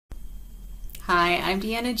Hi, I'm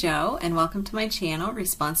Deanna Jo, and welcome to my channel,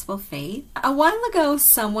 Responsible Faith. A while ago,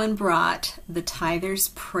 someone brought the Tither's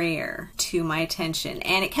prayer to my attention,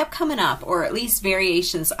 and it kept coming up, or at least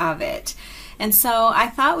variations of it. And so I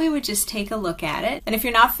thought we would just take a look at it. And if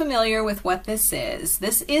you're not familiar with what this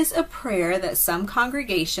is a prayer that some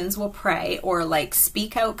congregations will pray or like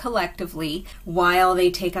speak out collectively while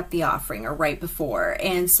they take up the offering or right before.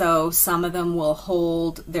 And so some of them will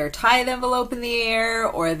hold their tithe envelope in the air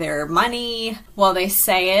or their money while they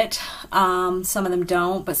say it. Some of them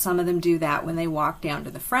don't, but some of them do that when they walk down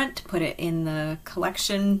to the front to put it in the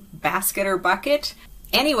collection basket or bucket.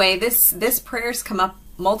 Anyway, this prayer's come up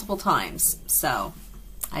multiple times, so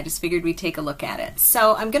I just figured we'd take a look at it.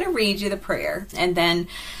 So I'm going to read you the prayer, and then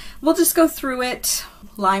we'll just go through it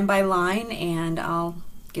line by line, and I'll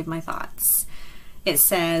give my thoughts. It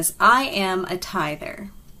says, I am a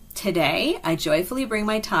tither. Today I joyfully bring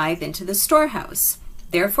my tithe into the storehouse.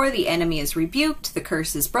 Therefore the enemy is rebuked, the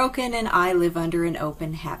curse is broken, and I live under an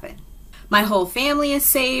open heaven. My whole family is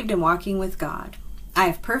saved and walking with God. I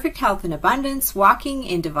have perfect health and abundance, walking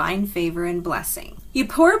in divine favor and blessing. You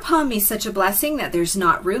pour upon me such a blessing that there's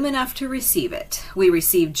not room enough to receive it. We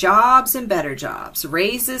receive jobs and better jobs,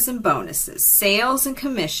 raises and bonuses, sales and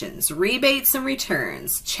commissions, rebates and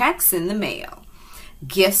returns, checks in the mail,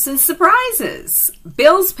 gifts and surprises,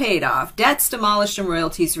 bills paid off, debts demolished, and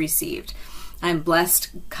royalties received. I'm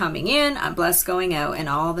blessed coming in, I'm blessed going out, and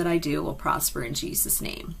all that I do will prosper in Jesus'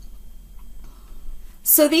 name.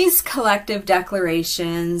 So these collective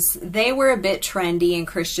declarations, they were a bit trendy in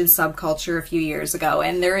Christian subculture a few years ago.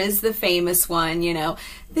 And there is the famous one, you know,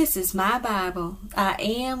 this is my Bible. I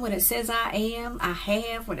am what it says I am. I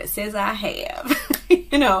have what it says I have.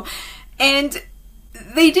 You know, and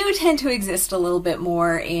they do tend to exist a little bit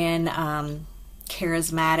more in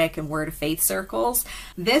charismatic and word of faith circles.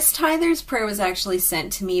 This Tither's prayer was actually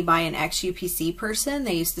sent to me by an ex-UPC person.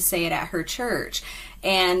 They used to say it at her church.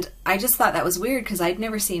 And I just thought that was weird because I'd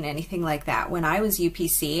never seen anything like that when I was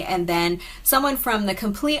UPC. And then someone from the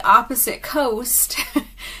complete opposite coast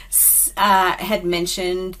had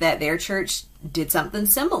mentioned that their church did something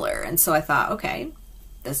similar. And so I thought, okay,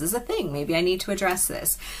 this is a thing. Maybe I need to address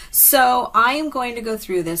this. So I am going to go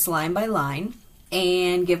through this line by line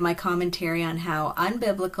and give my commentary on how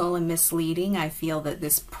unbiblical and misleading I feel that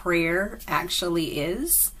this prayer actually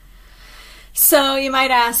is. So you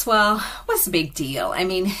might ask, well, what's the big deal? I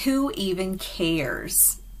mean, who even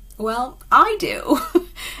cares? Well, I do.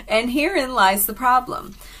 And herein lies the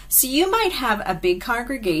problem. So you might have a big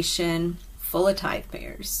congregation full of tithe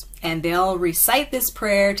payers, and they'll recite this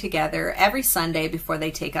prayer together every Sunday before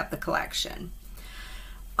they take up the collection.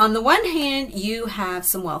 On the one hand, you have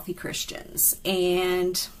some wealthy Christians,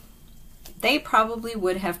 and they probably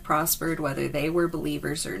would have prospered whether they were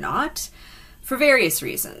believers or not, for various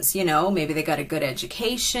reasons. You know, maybe they got a good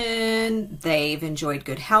education, they've enjoyed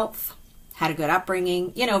good health, had a good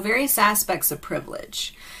upbringing, you know, various aspects of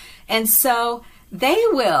privilege. And so they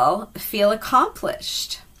will feel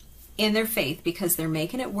accomplished in their faith because they're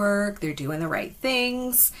making it work, they're doing the right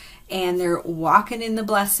things, and they're walking in the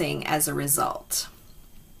blessing as a result.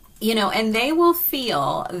 You know, and they will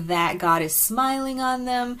feel that God is smiling on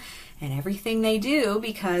them and everything they do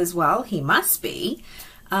because, well, He must be.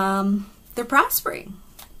 They're prospering.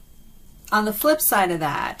 On the flip side of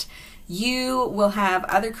that, you will have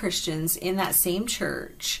other Christians in that same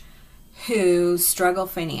church who struggle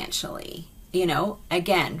financially. You know,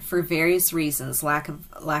 again, for various reasons, lack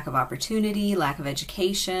of opportunity, lack of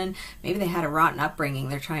education. Maybe they had a rotten upbringing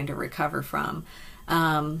they're trying to recover from.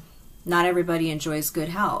 Not everybody enjoys good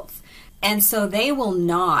health. And so they will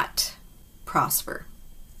not prosper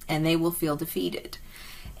and they will feel defeated.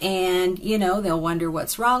 And, you know, they'll wonder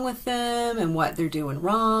what's wrong with them and what they're doing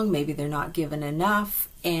wrong. Maybe they're not given enough.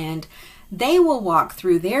 And they will walk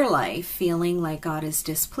through their life feeling like God is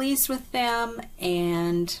displeased with them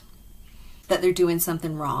and that they're doing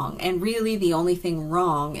something wrong. And really the only thing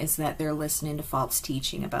wrong is that they're listening to false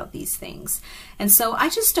teaching about these things. And so I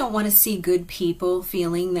just don't want to see good people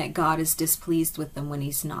feeling that God is displeased with them when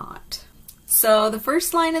He's not. So the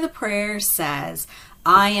first line of the prayer says,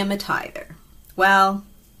 I am a tither. Well,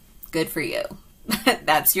 good for you.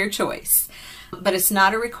 That's your choice. But it's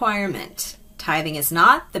not a requirement. Tithing is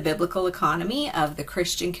not the biblical economy of the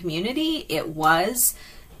Christian community. It was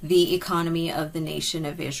the economy of the nation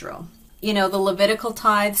of Israel. You know, the Levitical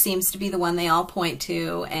tithe seems to be the one they all point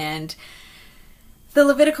to, and the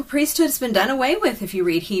Levitical priesthood has been done away with if you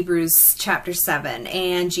read Hebrews chapter 7.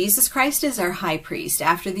 And Jesus Christ is our high priest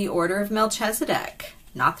after the order of Melchizedek,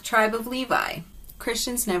 not the tribe of Levi.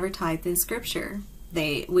 Christians never tithed in Scripture.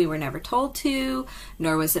 We were never told to,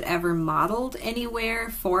 nor was it ever modeled anywhere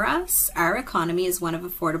for us. Our economy is one of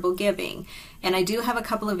affordable giving. And I do have a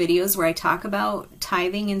couple of videos where I talk about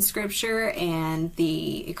tithing in Scripture and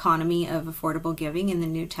the economy of affordable giving in the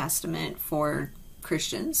New Testament for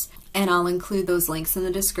Christians. And I'll include those links in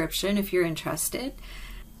the description if you're interested.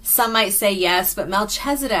 Some might say yes, but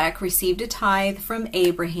Melchizedek received a tithe from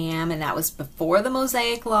Abraham, and that was before the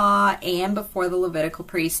Mosaic Law and before the Levitical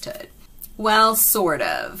priesthood. Well, sort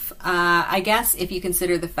of. I guess if you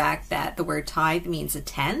consider the fact that the word tithe means a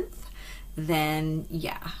tenth, then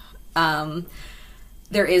yeah.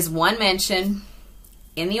 There is one mention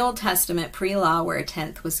in the Old Testament pre-law where a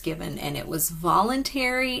tenth was given, and it was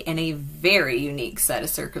voluntary in a very unique set of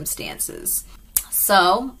circumstances.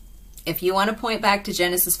 So, if you want to point back to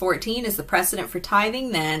Genesis 14 as the precedent for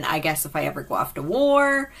tithing, then I guess if I ever go off to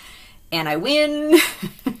war and I win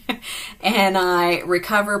and I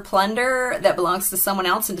recover plunder that belongs to someone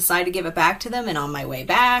else and decide to give it back to them, and on my way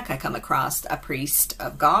back I come across a priest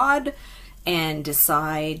of God and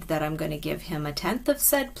decide that I'm going to give him a tenth of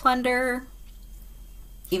said plunder,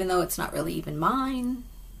 even though it's not really even mine,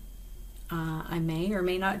 I may or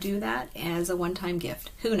may not do that as a one-time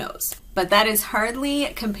gift. Who knows? But that is hardly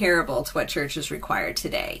comparable to what churches require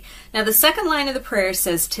today. Now, the second line of the prayer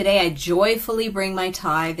says, "Today I joyfully bring my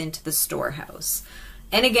tithe into the storehouse."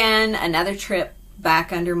 And again, another trip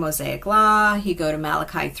back under Mosaic law. You go to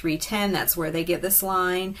Malachi 3:10. That's where they get this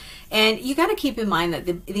line. And you got to keep in mind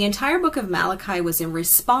that the entire book of Malachi was in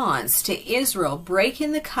response to Israel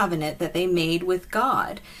breaking the covenant that they made with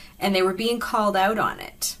God. And they were being called out on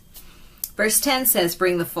it. Verse 10 says,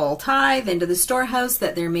 "Bring the full tithe into the storehouse,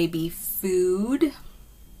 that there may be food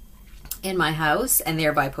in my house, and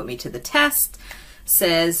thereby put me to the test,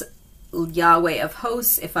 says Yahweh of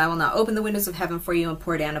hosts, if I will not open the windows of heaven for you and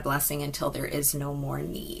pour down a blessing until there is no more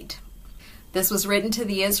need." This was written to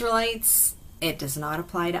the Israelites. It does not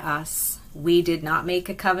apply to us. We did not make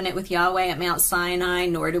a covenant with Yahweh at Mount Sinai,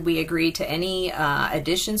 nor did we agree to any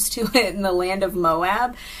additions to it in the land of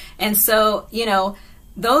Moab. And so, you know,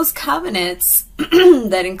 those covenants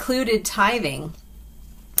that included tithing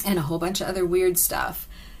and a whole bunch of other weird stuff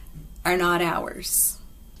are not ours.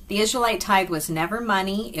 The Israelite tithe was never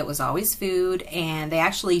money. It was always food, and they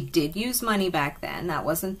actually did use money back then. That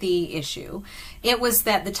wasn't the issue. It was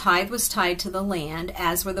that the tithe was tied to the land,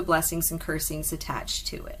 as were the blessings and cursings attached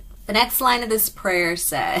to it. The next line of this prayer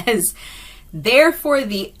says, "Therefore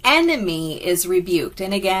the enemy is rebuked."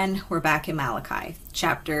 And again, we're back in Malachi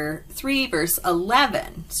chapter 3, verse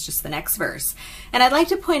 11. It's just the next verse. And I'd like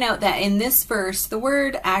to point out that in this verse, the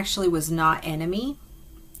word actually was not enemy.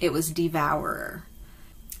 It was devourer.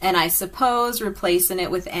 And I suppose replacing it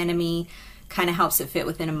with enemy kind of helps it fit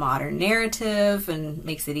within a modern narrative and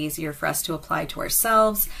makes it easier for us to apply to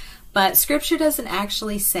ourselves. But Scripture doesn't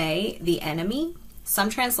actually say the enemy. Some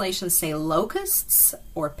translations say locusts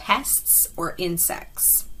or pests or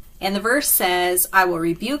insects. And the verse says, "I will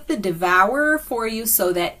rebuke the devourer for you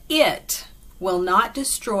so that it will not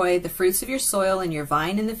destroy the fruits of your soil, and your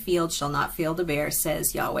vine in the field shall not fail to bear,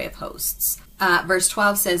 says Yahweh of hosts." Verse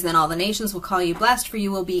 12 says, "Then all the nations will call you blessed, for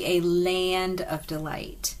you will be a land of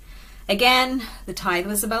delight." Again, the tithe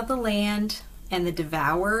was about the land, and the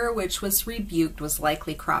devourer, which was rebuked, was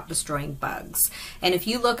likely crop-destroying bugs. And if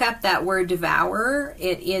you look up that word devourer,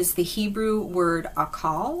 it is the Hebrew word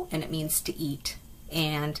akal, and it means to eat.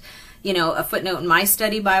 And, you know, a footnote in my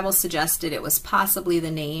study Bible suggested it was possibly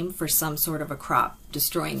the name for some sort of a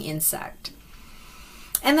crop-destroying insect.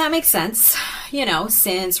 And that makes sense, you know,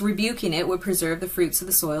 since rebuking it would preserve the fruits of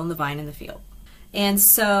the soil and the vine in the field. And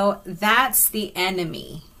so that's the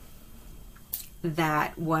enemy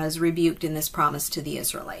that was rebuked in this promise to the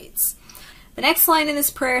Israelites. The next line in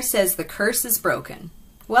this prayer says, "The curse is broken."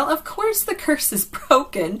 Well, of course the curse is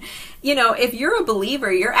broken. You know, if you're a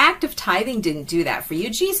believer, your act of tithing didn't do that for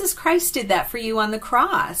you. Jesus Christ did that for you on the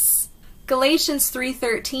cross. Galatians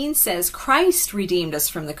 3:13 says, "Christ redeemed us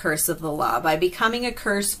from the curse of the law by becoming a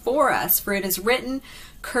curse for us. For it is written,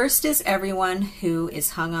 cursed is everyone who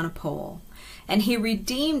is hung on a pole. And he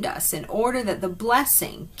redeemed us in order that the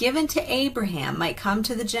blessing given to Abraham might come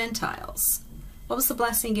to the Gentiles." What was the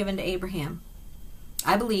blessing given to Abraham?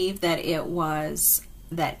 I believe that it was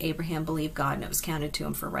that Abraham believed God and it was counted to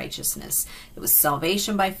him for righteousness. It was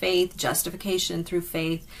salvation by faith, justification through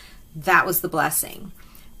faith. That was the blessing.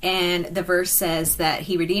 And the verse says that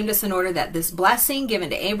he redeemed us in order that this blessing given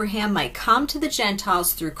to Abraham might come to the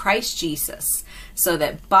Gentiles through Christ Jesus, so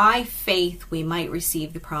that by faith we might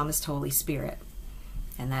receive the promised Holy Spirit.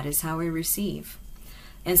 And that is how we receive.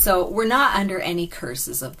 And so we're not under any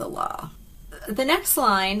curses of the law. the next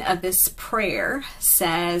line of this prayer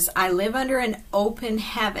says, I live under an open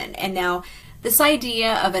heaven. And now this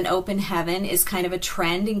idea of an open heaven is kind of a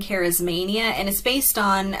trend in charismania, and it's based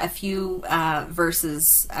on a few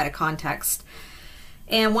verses out of context.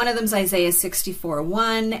 And one of them is Isaiah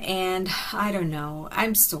 64:1, and I don't know,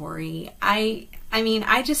 I'm sorry.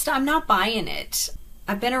 I'm not buying it.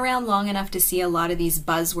 I've been around long enough to see a lot of these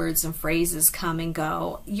buzzwords and phrases come and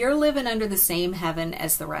go. You're living under the same heaven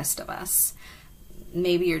as the rest of us.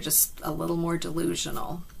 Maybe you're just a little more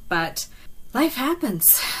delusional, but life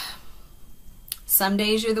happens. Some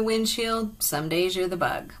days you're the windshield, some days you're the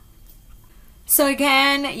bug. So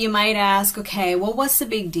again, you might ask, okay, well, what's the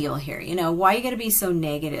big deal here? You know, why are you going to be so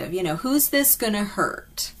negative? You know, who's this going to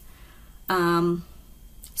hurt?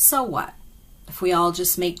 So what? If we all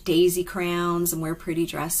just make daisy crowns and wear pretty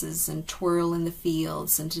dresses and twirl in the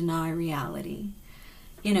fields and deny reality,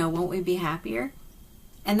 you know, won't we be happier?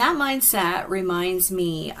 And that mindset reminds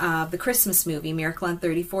me of the Christmas movie, Miracle on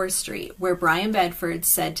 34th Street, where Brian Bedford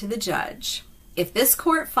said to the judge, if this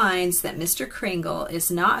court finds that Mr. Kringle is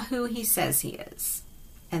not who he says he is,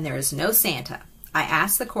 and there is no Santa, I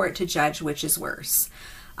ask the court to judge which is worse,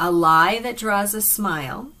 a lie that draws a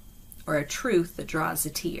smile or a truth that draws a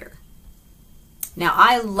tear. Now,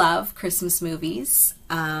 I love Christmas movies,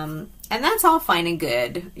 and that's all fine and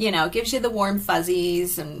good. You know, it gives you the warm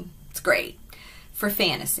fuzzies, and it's great for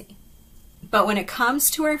fantasy. But when it comes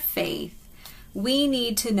to our faith, we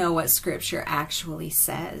need to know what Scripture actually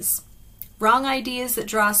says. Wrong ideas that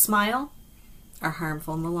draw a smile are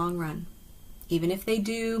harmful in the long run, even if they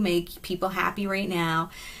do make people happy right now,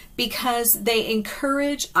 because they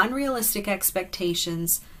encourage unrealistic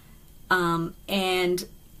expectations, and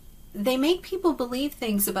they make people believe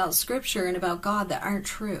things about Scripture and about God that aren't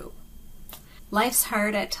true. Life's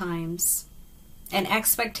hard at times, and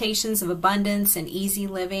expectations of abundance and easy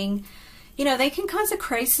living, you know, they can cause a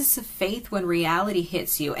crisis of faith when reality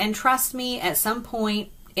hits you. And trust me, at some point,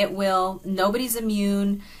 it will. Nobody's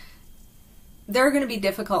immune. There are going to be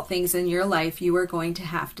difficult things in your life you are going to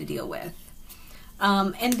have to deal with.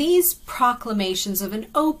 And these proclamations of an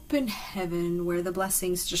open heaven where the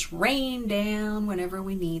blessings just rain down whenever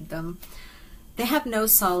we need them, they have no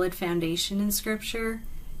solid foundation in Scripture,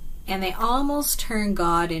 and they almost turn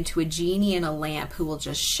God into a genie in a lamp who will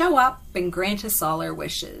just show up and grant us all our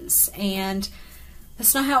wishes. And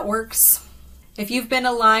that's not how it works. If you've been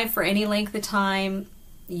alive for any length of time,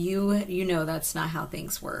 you know that's not how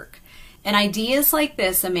things work. And ideas like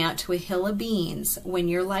this amount to a hill of beans when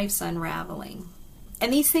your life's unraveling.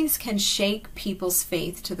 And these things can shake people's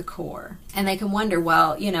faith to the core. And they can wonder,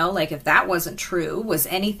 well, you know, like if that wasn't true, was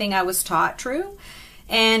anything I was taught true?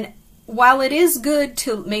 And while it is good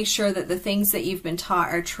to make sure that the things that you've been taught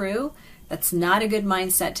are true, that's not a good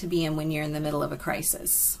mindset to be in when you're in the middle of a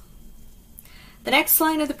crisis. The next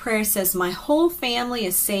line of the prayer says, my whole family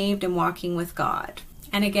is saved and walking with God.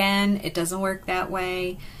 And again, it doesn't work that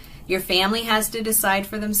way. Your family has to decide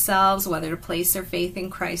for themselves whether to place their faith in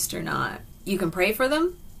Christ or not. You can pray for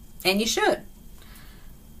them, and you should.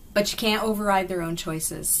 But you can't override their own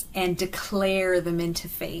choices and declare them into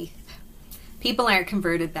faith. People aren't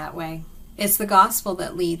converted that way. It's the gospel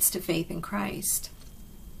that leads to faith in Christ.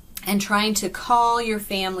 And trying to call your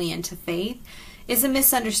family into faith is a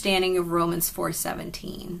misunderstanding of Romans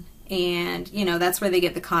 4:17. And, you know, that's where they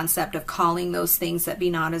get the concept of calling those things that be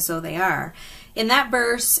not as though they are. In that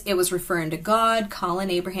verse, it was referring to God calling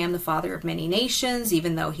Abraham the father of many nations,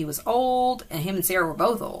 even though he was old, and him and Sarah were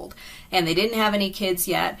both old, and they didn't have any kids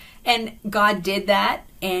yet. And God did that,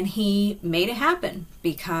 and he made it happen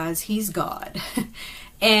because he's God.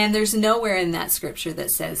 And there's nowhere in that Scripture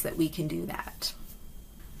that says that we can do that.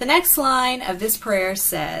 The next line of this prayer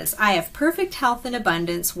says, I have perfect health and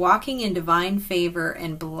abundance, walking in divine favor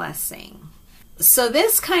and blessing. So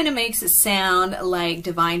this kind of makes it sound like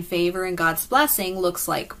divine favor and God's blessing looks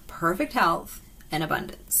like perfect health and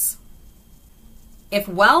abundance. If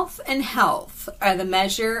wealth and health are the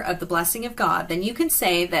measure of the blessing of God, then you can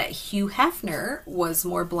say that Hugh Hefner was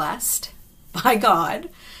more blessed by God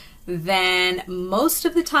than most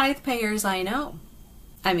of the tithe payers I know.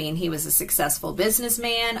 I mean, he was a successful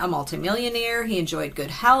businessman, a multimillionaire, he enjoyed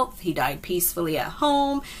good health, he died peacefully at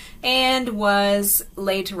home, and was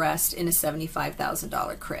laid to rest in a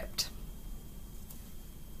 $75,000 crypt.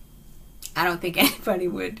 I don't think anybody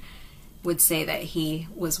would say that he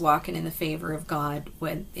was walking in the favor of God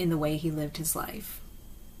in the way he lived his life.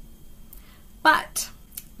 But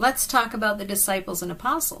let's talk about the disciples and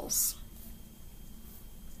apostles.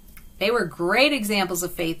 They were great examples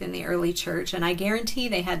of faith in the early church, and I guarantee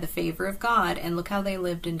they had the favor of God, and look how they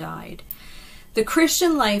lived and died. The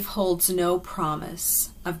Christian life holds no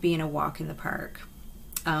promise of being a walk in the park.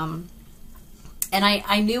 And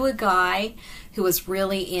I knew a guy who was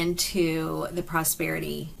really into the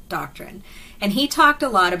prosperity doctrine. And he talked a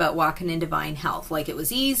lot about walking in divine health. Like it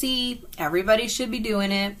was easy, everybody should be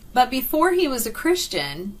doing it. But before he was a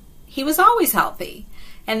Christian, he was always healthy.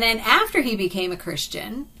 And then after he became a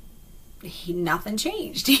Christian, nothing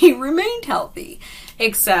changed. He remained healthy,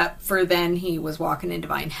 except for then he was walking in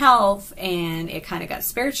divine health and it kind of got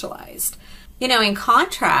spiritualized. You know, in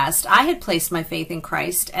contrast, I had placed my faith in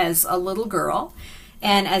Christ as a little girl.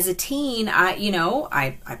 And as a teen,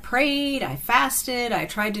 I prayed, I fasted, I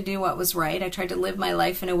tried to do what was right. I tried to live my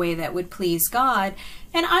life in a way that would please God.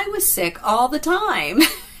 And I was sick all the time.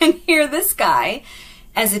 And here this guy,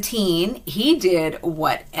 as a teen, he did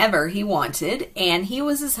whatever he wanted, and he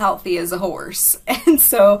was as healthy as a horse. And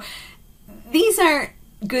so these aren't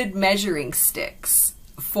good measuring sticks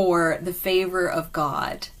for the favor of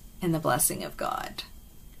God and the blessing of God.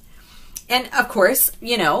 And of course,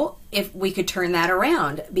 you know, if we could turn that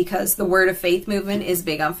around, because the Word of Faith movement is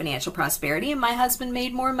big on financial prosperity, and my husband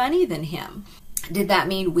made more money than him. Did that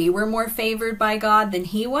mean we were more favored by God than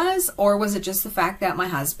he was? Or was it just the fact that my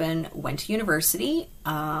husband went to university,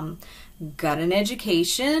 got an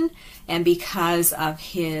education, and because of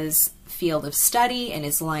his field of study and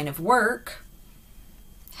his line of work,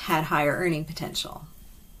 had higher earning potential?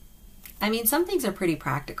 I mean, some things are pretty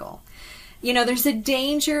practical. You know, there's a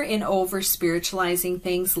danger in over-spiritualizing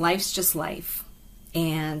things. Life's just life.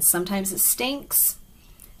 And sometimes it stinks.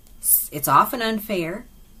 It's often unfair.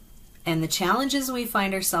 And the challenges we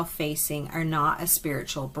find ourselves facing are not a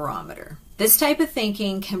spiritual barometer. This type of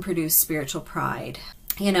thinking can produce spiritual pride.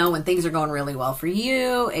 You know, when things are going really well for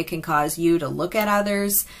you, it can cause you to look at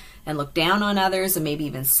others and look down on others and maybe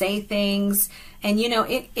even say things. And you know,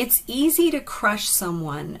 it's easy to crush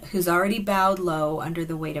someone who's already bowed low under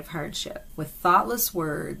the weight of hardship with thoughtless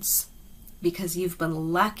words because you've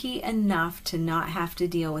been lucky enough to not have to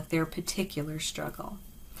deal with their particular struggle.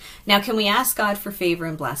 Now, can we ask God for favor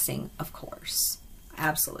and blessing? Of course.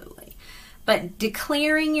 Absolutely. But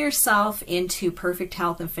declaring yourself into perfect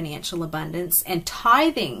health and financial abundance and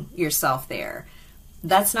tithing yourself there,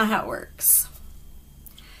 that's not how it works.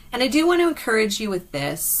 And I do want to encourage you with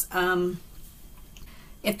this.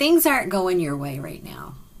 If things aren't going your way right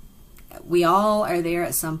now, we all are there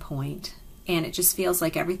at some point, and it just feels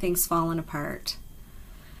like everything's fallen apart.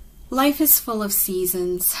 Life is full of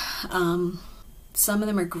seasons. Some of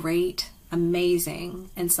them are great, amazing,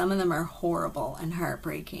 and some of them are horrible and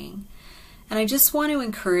heartbreaking. And I just want to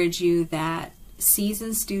encourage you that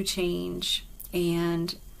seasons do change,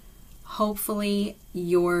 and hopefully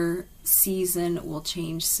your season will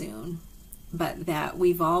change soon. But that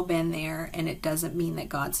we've all been there, and it doesn't mean that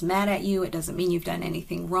God's mad at you. It doesn't mean you've done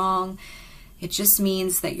anything wrong. It just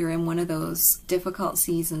means that you're in one of those difficult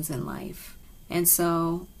seasons in life. And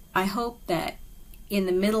so I hope that in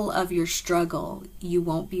the middle of your struggle, you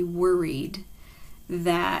won't be worried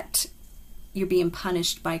that you're being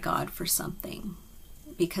punished by God for something,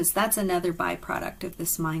 because that's another byproduct of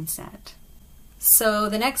this mindset. So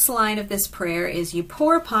the next line of this prayer is, you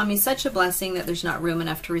pour upon me such a blessing that there's not room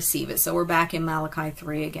enough to receive it. So we're back in Malachi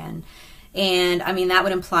 3 again. And I mean, that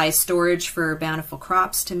would imply storage for bountiful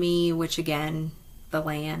crops to me, which again, the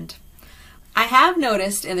land. I have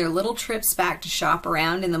noticed in their little trips back to shop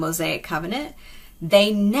around in the Mosaic Covenant,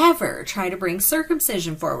 they never try to bring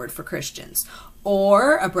circumcision forward for Christians,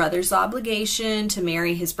 or a brother's obligation to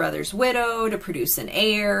marry his brother's widow to produce an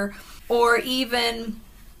heir, or even,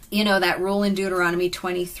 you know, that rule in Deuteronomy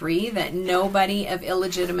 23 that nobody of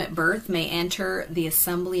illegitimate birth may enter the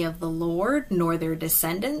assembly of the Lord, nor their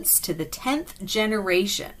descendants, to the 10th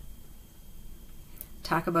generation.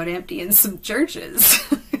 Talk about emptying some churches.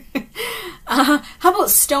 How about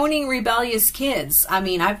stoning rebellious kids? I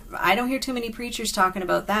mean, I don't hear too many preachers talking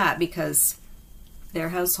about that, because their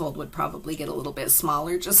household would probably get a little bit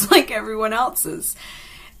smaller, just like everyone else's.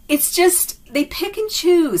 It's just, they pick and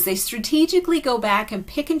choose. They strategically go back and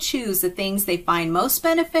pick and choose the things they find most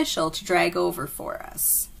beneficial to drag over for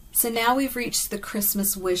us. So now we've reached the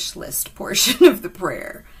Christmas wish list portion of the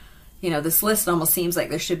prayer. You know, this list almost seems like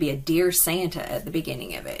there should be a Dear Santa at the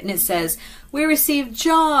beginning of it. And it says, we receive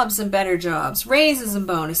jobs and better jobs, raises and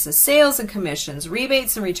bonuses, sales and commissions,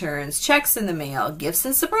 rebates and returns, checks in the mail, gifts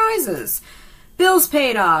and surprises, bills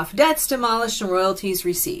paid off, debts demolished, and royalties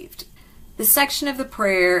received. This section of the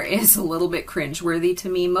prayer is a little bit cringeworthy to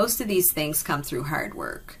me. Most of these things come through hard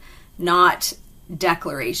work, not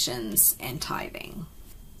declarations and tithing.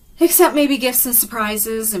 Except maybe gifts and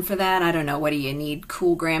surprises, and for that, I don't know, what do you need?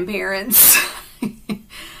 Cool grandparents?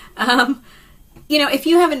 if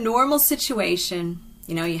you have a normal situation,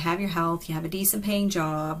 you have your health, you have a decent paying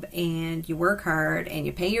job, and you work hard, and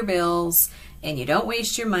you pay your bills, and you don't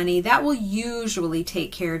waste your money, that will usually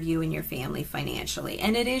take care of you and your family financially.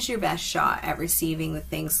 And it is your best shot at receiving the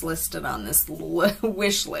things listed on this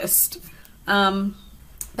wish list.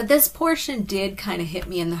 But this portion did kind of hit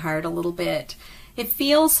me in the heart a little bit. It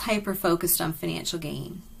feels hyper-focused on financial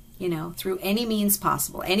gain, through any means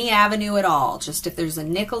possible, any avenue at all. Just if there's a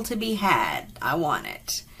nickel to be had, I want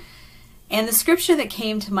it. And the scripture that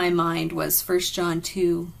came to my mind was 1 John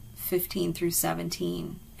 2:15 through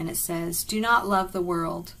 17. And it says, "Do not love the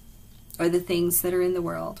world or the things that are in the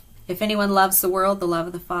world. If anyone loves the world, the love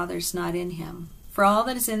of the Father is not in him. For all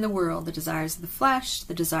that is in the world, the desires of the flesh,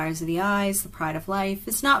 the desires of the eyes, the pride of life,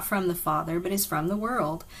 is not from the Father, but is from the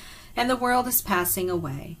world. And the world is passing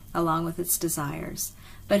away, along with its desires.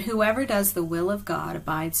 But whoever does the will of God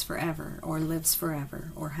abides forever, or lives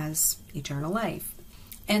forever, or has eternal life."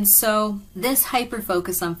 And so this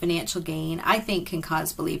hyper-focus on financial gain, I think, can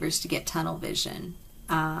cause believers to get tunnel vision,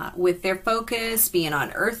 with their focus being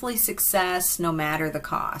on earthly success no matter the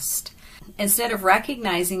cost. Instead of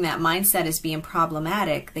recognizing that mindset as being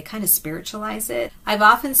problematic, they kind of spiritualize it. I've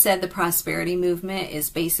often said the prosperity movement is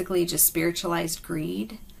basically just spiritualized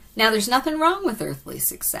greed. Now, there's nothing wrong with earthly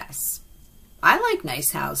success. I like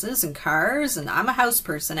nice houses and cars, and I'm a house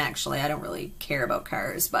person, actually. I don't really care about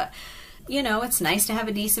cars, but it's nice to have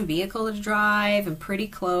a decent vehicle to drive and pretty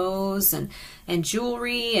clothes and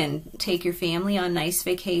jewelry and take your family on nice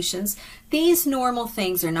vacations. These normal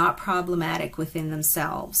things are not problematic within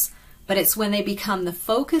themselves, but it's when they become the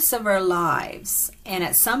focus of our lives, and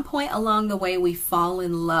at some point along the way we fall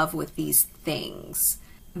in love with these things.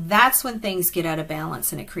 That's when things get out of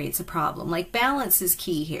balance and it creates a problem. Like, balance is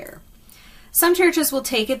key here. Some churches will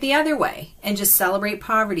take it the other way and just celebrate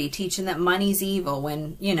poverty, teaching that money's evil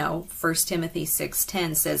when, 1 Timothy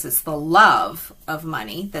 6:10 says it's the love of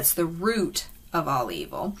money that's the root of all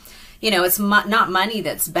evil. It's not money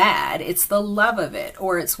that's bad, it's the love of it,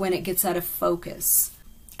 or it's when it gets out of focus.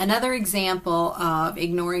 Another example of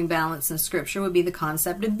ignoring balance in Scripture would be the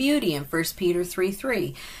concept of beauty in 1 Peter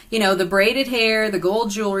 3:3. The braided hair, the gold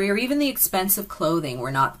jewelry, or even the expensive clothing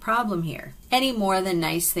were not the problem here, any more than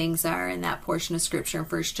nice things are in that portion of Scripture in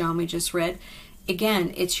 1 John we just read.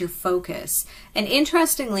 Again, it's your focus. And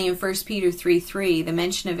interestingly, in 1 Peter 3:3, the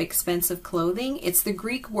mention of expensive clothing, it's the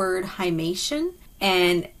Greek word hymation,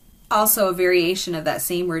 and also a variation of that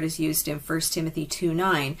same word is used in 1 Timothy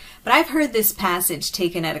 2:9. But I've heard this passage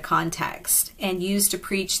taken out of context and used to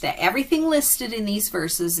preach that everything listed in these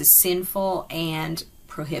verses is sinful and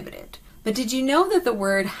prohibited. But did you know that the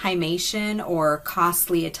word hymation, or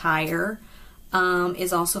costly attire,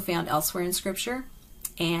 is also found elsewhere in Scripture?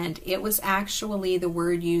 And it was actually the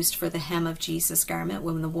word used for the hem of Jesus' garment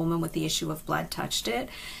when the woman with the issue of blood touched it.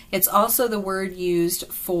 It's also the word used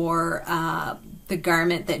for the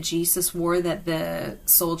garment that Jesus wore that the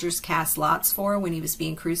soldiers cast lots for when he was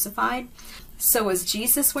being crucified. So was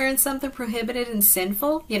Jesus wearing something prohibited and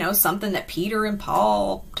sinful? Something that Peter and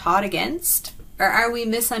Paul taught against? Or are we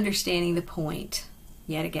misunderstanding the point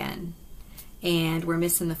yet again? And we're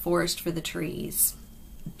missing the forest for the trees.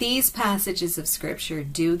 These passages of Scripture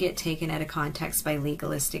do get taken out of context by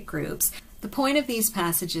legalistic groups. The point of these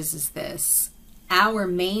passages is this: our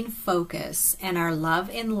main focus and our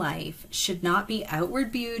love in life should not be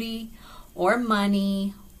outward beauty or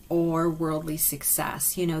money or worldly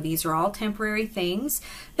success. These are all temporary things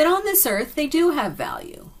that on this earth they do have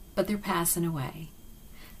value, but they're passing away.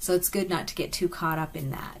 So it's good not to get too caught up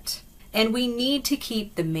in that. And we need to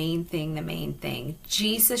keep the main thing the main thing.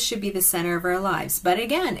 Jesus should be the center of our lives. But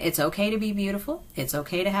again, it's okay to be beautiful. It's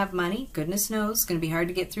okay to have money. Goodness knows, it's going to be hard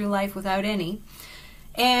to get through life without any.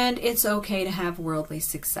 And it's okay to have worldly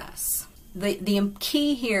success. The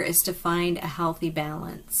key here is to find a healthy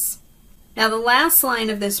balance. Now, the last line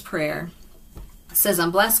of this prayer says,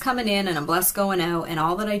 "I'm blessed coming in and I'm blessed going out, and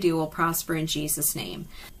all that I do will prosper in Jesus' name."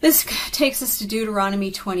 This takes us to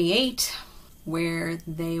Deuteronomy 28, where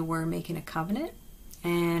they were making a covenant.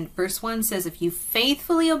 And verse 1 says, "If you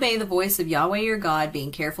faithfully obey the voice of Yahweh your God,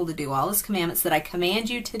 being careful to do all his commandments that I command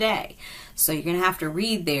you today." So you're going to have to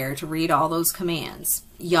read there to read all those commands.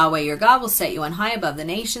 "Yahweh your God will set you on high above the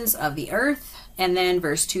nations of the earth." And then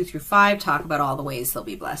verse 2 through 5 talk about all the ways they'll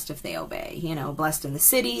be blessed if they obey. Blessed in the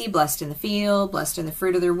city, blessed in the field, blessed in the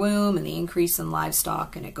fruit of their womb, and the increase in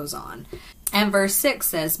livestock, and it goes on. And verse 6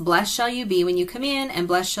 says, "Blessed shall you be when you come in, and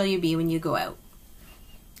blessed shall you be when you go out."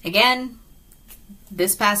 Again,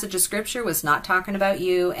 this passage of Scripture was not talking about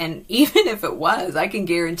you, and even if it was, I can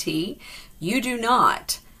guarantee you do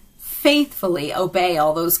not faithfully obey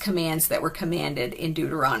all those commands that were commanded in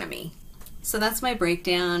Deuteronomy. So that's my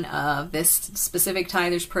breakdown of this specific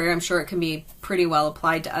tither's prayer. I'm sure it can be pretty well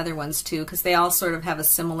applied to other ones too, because they all sort of have a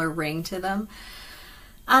similar ring to them.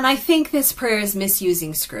 And I think this prayer is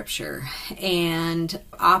misusing scripture and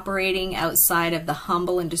operating outside of the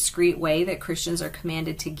humble and discreet way that Christians are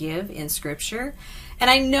commanded to give in scripture. And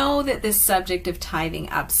I know that this subject of tithing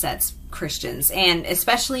upsets Christians and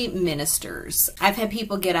especially ministers. I've had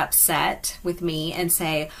people get upset with me and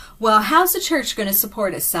say, well, how's the church going to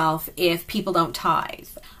support itself if people don't tithe?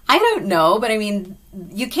 I don't know, but I mean,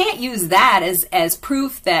 you can't use that as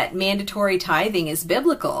proof that mandatory tithing is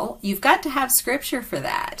biblical. You've got to have scripture for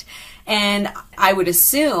that. And I would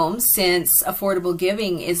assume, since affordable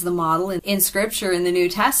giving is the model in scripture in the New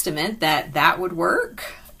Testament, that that would work.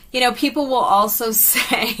 You know, people will also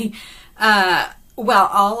say, well,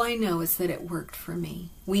 all I know is that it worked for me.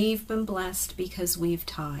 We've been blessed because we've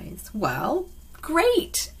tithed. Well,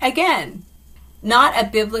 great. Again, not a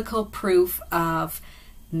biblical proof of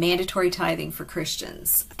mandatory tithing for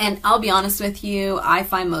Christians. And I'll be honest with you, I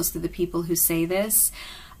find most of the people who say this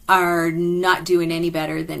are not doing any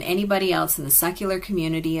better than anybody else in the secular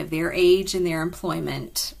community of their age and their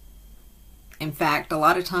employment. In fact, a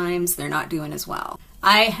lot of times they're not doing as well.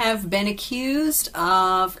 I have been accused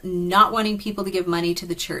of not wanting people to give money to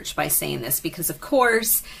the church by saying this because, of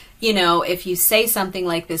course, you know, if you say something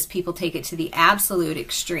like this, people take it to the absolute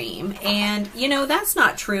extreme. And, you know, that's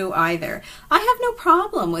not true either. I have no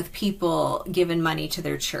problem with people giving money to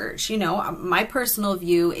their church. You know, my personal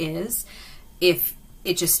view is, if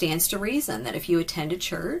it just stands to reason that if you attend a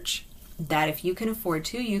church, that if you can afford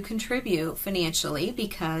to, you contribute financially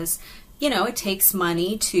because, you know, it takes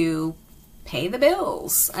money to pay the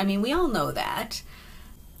bills. I mean, we all know that.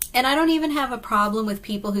 And I don't even have a problem with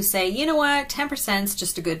people who say, you know what, 10% is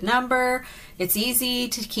just a good number. It's easy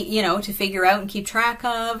to keep, you know, to figure out and keep track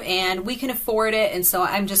of, and we can afford it, and so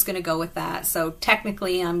I'm just going to go with that. So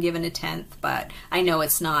technically I'm given a tenth, but I know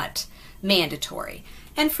it's not mandatory.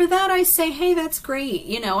 And for that I say, hey, that's great.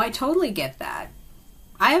 You know, I totally get that.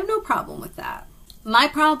 I have no problem with that. My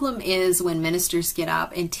problem is when ministers get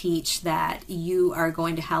up and teach that you are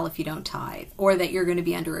going to hell if you don't tithe, or that you're going to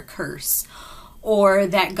be under a curse, or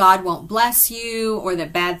that God won't bless you, or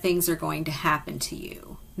that bad things are going to happen to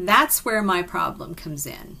you. That's where my problem comes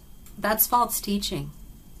in. That's false teaching.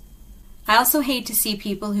 I also hate to see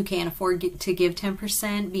people who can't afford to give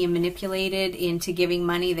 10% being manipulated into giving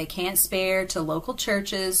money they can't spare to local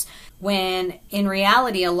churches, when in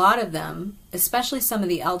reality a lot of them, especially some of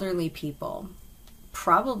the elderly people,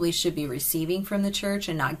 probably should be receiving from the church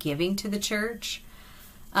and not giving to the church.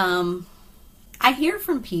 I hear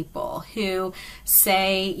from people who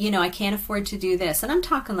say, you know, I can't afford to do this. And I'm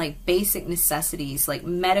talking like basic necessities, like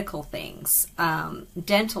medical things,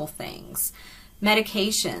 dental things,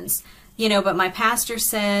 medications, you know, but my pastor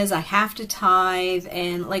says I have to tithe.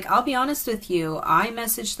 And like, I'll be honest with you, I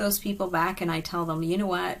message those people back and I tell them, you know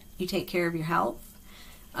what, you take care of your health,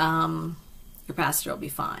 your pastor will be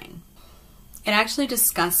fine. It actually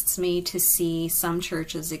disgusts me to see some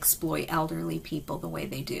churches exploit elderly people the way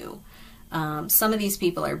they do. Some of these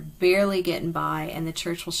people are barely getting by, and the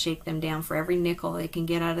church will shake them down for every nickel they can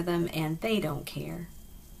get out of them, and they don't care.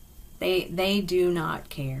 They do not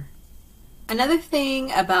care. Another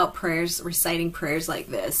thing about prayers, reciting prayers like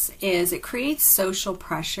this, is it creates social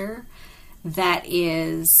pressure that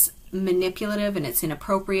is manipulative, and it's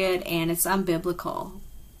inappropriate, and it's unbiblical.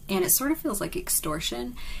 And it sort of feels like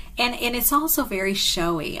extortion. And it's also very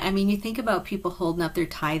showy. I mean, you think about people holding up their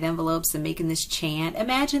tithe envelopes and making this chant.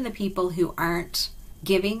 Imagine the people who aren't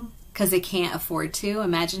giving because they can't afford to.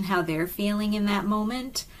 Imagine how they're feeling in that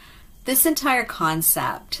moment. This entire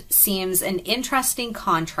concept seems an interesting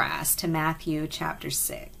contrast to Matthew chapter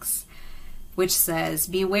 6, which says,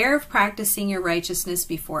 "Beware of practicing your righteousness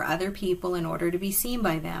before other people in order to be seen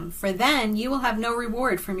by them, for then you will have no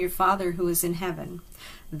reward from your Father who is in heaven.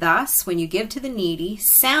 Thus, when you give to the needy,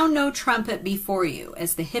 sound no trumpet before you,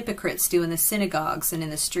 as the hypocrites do in the synagogues and in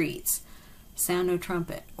the streets." Sound no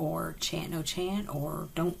trumpet, or chant no chant, or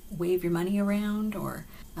don't wave your money around, or,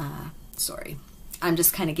 sorry. I'm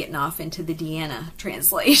just kind of getting off into the Deanna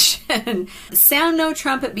translation. "Sound no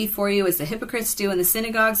trumpet before you, as the hypocrites do in the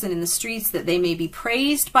synagogues and in the streets, that they may be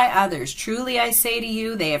praised by others. Truly I say to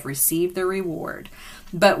you, they have received their reward.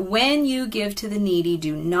 But when you give to the needy,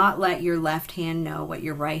 do not let your left hand know what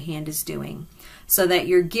your right hand is doing, so that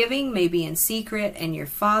your giving may be in secret, and your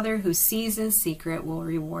Father who sees in secret will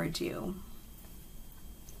reward you."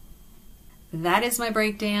 That is my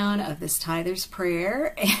breakdown of this tither's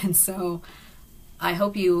prayer. And so I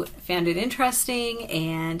hope you found it interesting,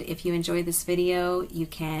 and if you enjoyed this video, you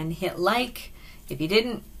can hit like. If you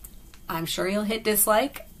didn't, I'm sure you'll hit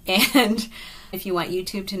dislike. And if you want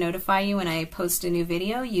YouTube to notify you when I post a new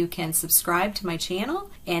video, you can subscribe to my channel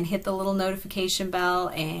and hit the little notification bell,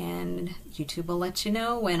 and YouTube will let you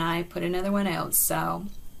know when I put another one out. So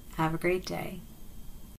have a great day.